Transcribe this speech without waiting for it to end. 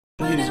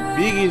His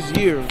biggest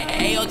year was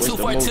the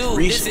most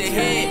recent.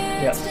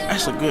 Yes.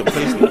 That's a good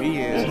place to be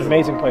in. It's an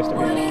amazing place to be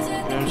in. You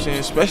know what I'm saying?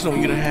 Especially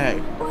when you done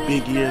had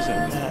big years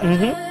like that.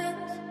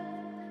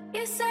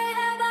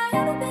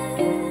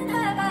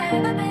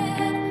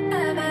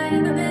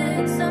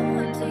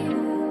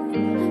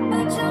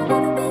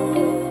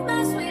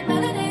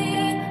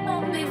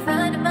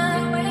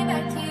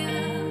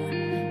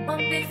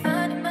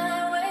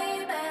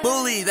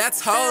 Bully,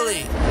 that's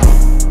holy.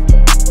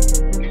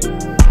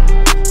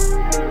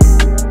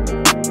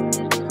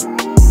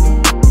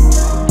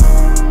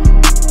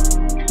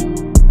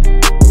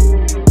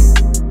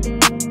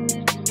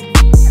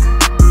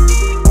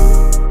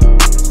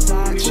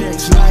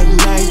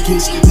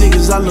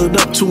 Niggas I looked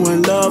up to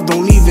and love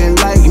don't even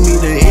like me.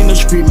 The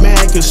industry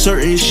mad cause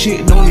certain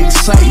shit don't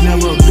excite.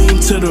 Never been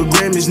to the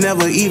Grammys,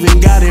 never even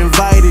got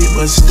invited.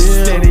 But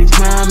still steady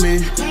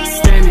climbing,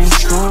 standing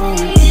strong.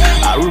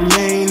 I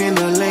remain in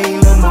the lane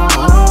of my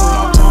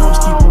own. My palms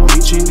keep on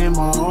reaching and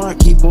my heart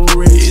keep on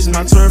racing. It's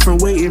my turn from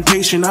waiting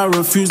patient, I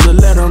refuse to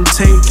let them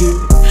take it.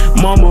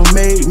 Mama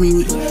made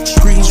me,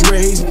 streets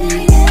raised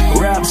me,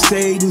 rap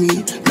saved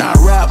me, not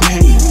rap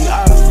hate me.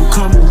 I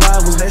become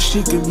rivals, that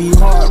shit could be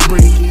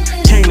heartbreaking.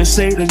 Came to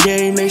save the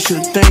game, they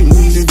should thank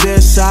me. The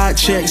best side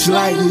checks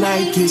like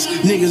Nikes.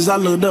 Niggas I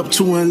looked up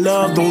to and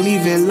love don't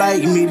even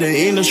like me. The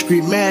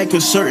industry mad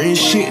cause certain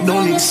shit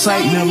don't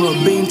excite. Never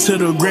been to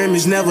the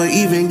Grammys, never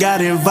even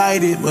got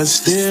invited. But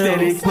still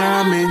steady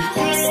climbing,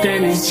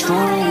 standing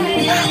strong.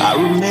 I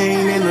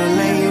remain in the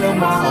lane of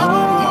my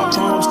own. My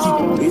palms keep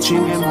on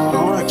itching and my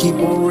heart keep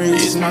on racing.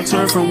 It's my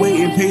turn from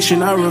waiting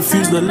patient, I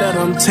refuse to let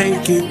them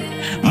take it.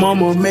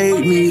 Mama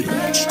made me,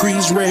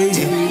 streets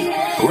raised me,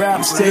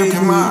 rap saved me.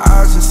 Look in my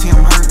eyes and see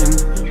I'm hurting.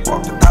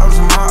 Walked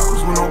 1,000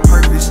 miles with no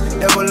purpose.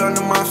 Devil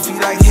under my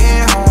feet like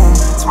head home.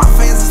 To my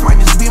fans, this might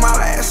just be my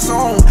last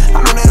song.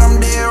 I know that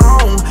I'm dead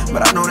wrong,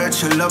 but I know that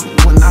you love me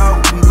when I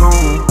will be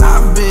gone.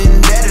 I've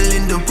been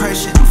battling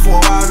depression for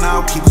a while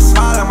now. Keep a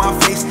smile on my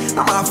face,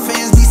 now my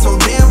fans be so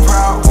damn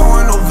proud.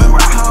 Going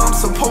November, how I'm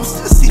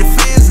supposed to see the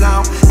fans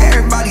now.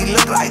 Everybody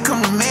look like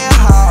I'm the man,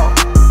 how?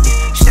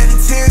 Shedding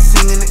tears,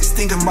 singing niggas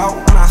thinking about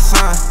when I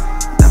signed.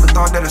 Never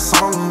thought that a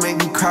song would make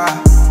me cry.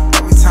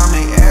 Every time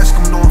they ask,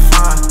 I'm doing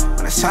fine.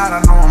 When I shot,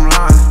 I know I'm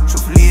lying.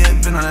 Truthfully,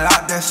 it's been a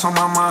lot that's on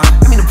my mind.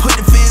 I mean to put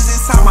the fans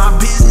inside my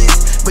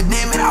business, but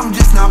damn it, I'm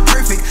just not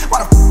perfect.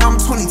 Why the fuck I'm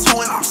 22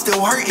 and I'm still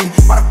hurting?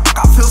 Why the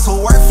fuck I feel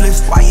so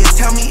worthless? Why you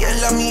tell me you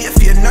love me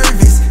if you're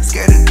nervous?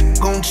 Scared of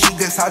gon' cheat,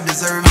 guess I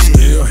deserve it.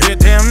 Still hit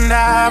them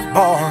dive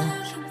bars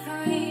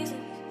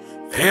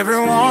every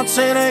once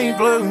in a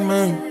blue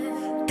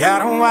moon.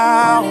 Got a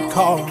wild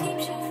card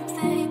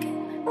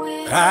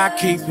I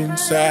keep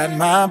inside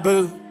my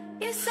boot.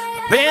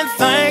 Been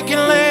thinking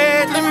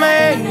lately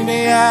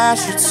maybe I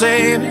should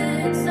save it.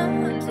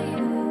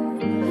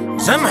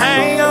 Some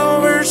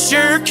hangovers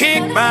sure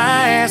kick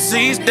my ass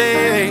these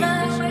days.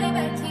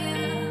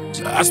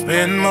 So I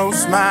spend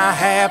most of my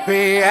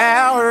happy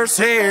hours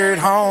here at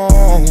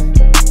home,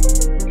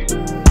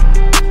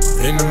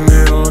 in the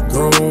middle of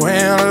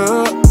growing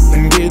up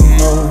and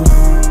getting old.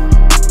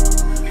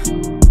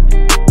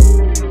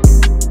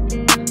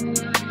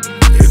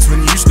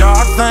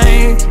 Start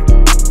thinking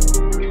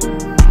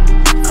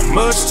how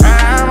much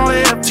time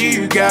left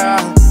you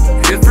got.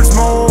 If there's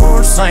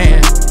more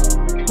sand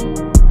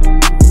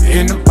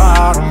in the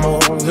bottom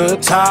or the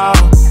top,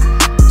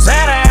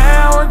 that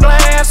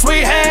hourglass we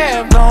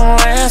have don't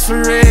last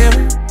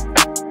forever.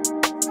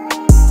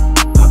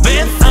 I've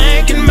been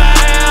thinking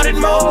about it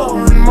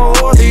more and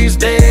more these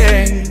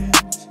days.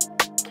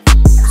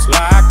 It's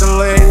like the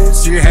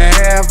less you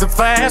have, the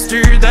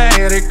faster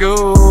that it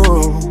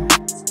goes.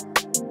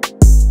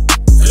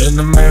 In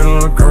the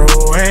middle of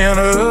growing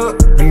up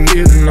and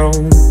getting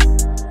old.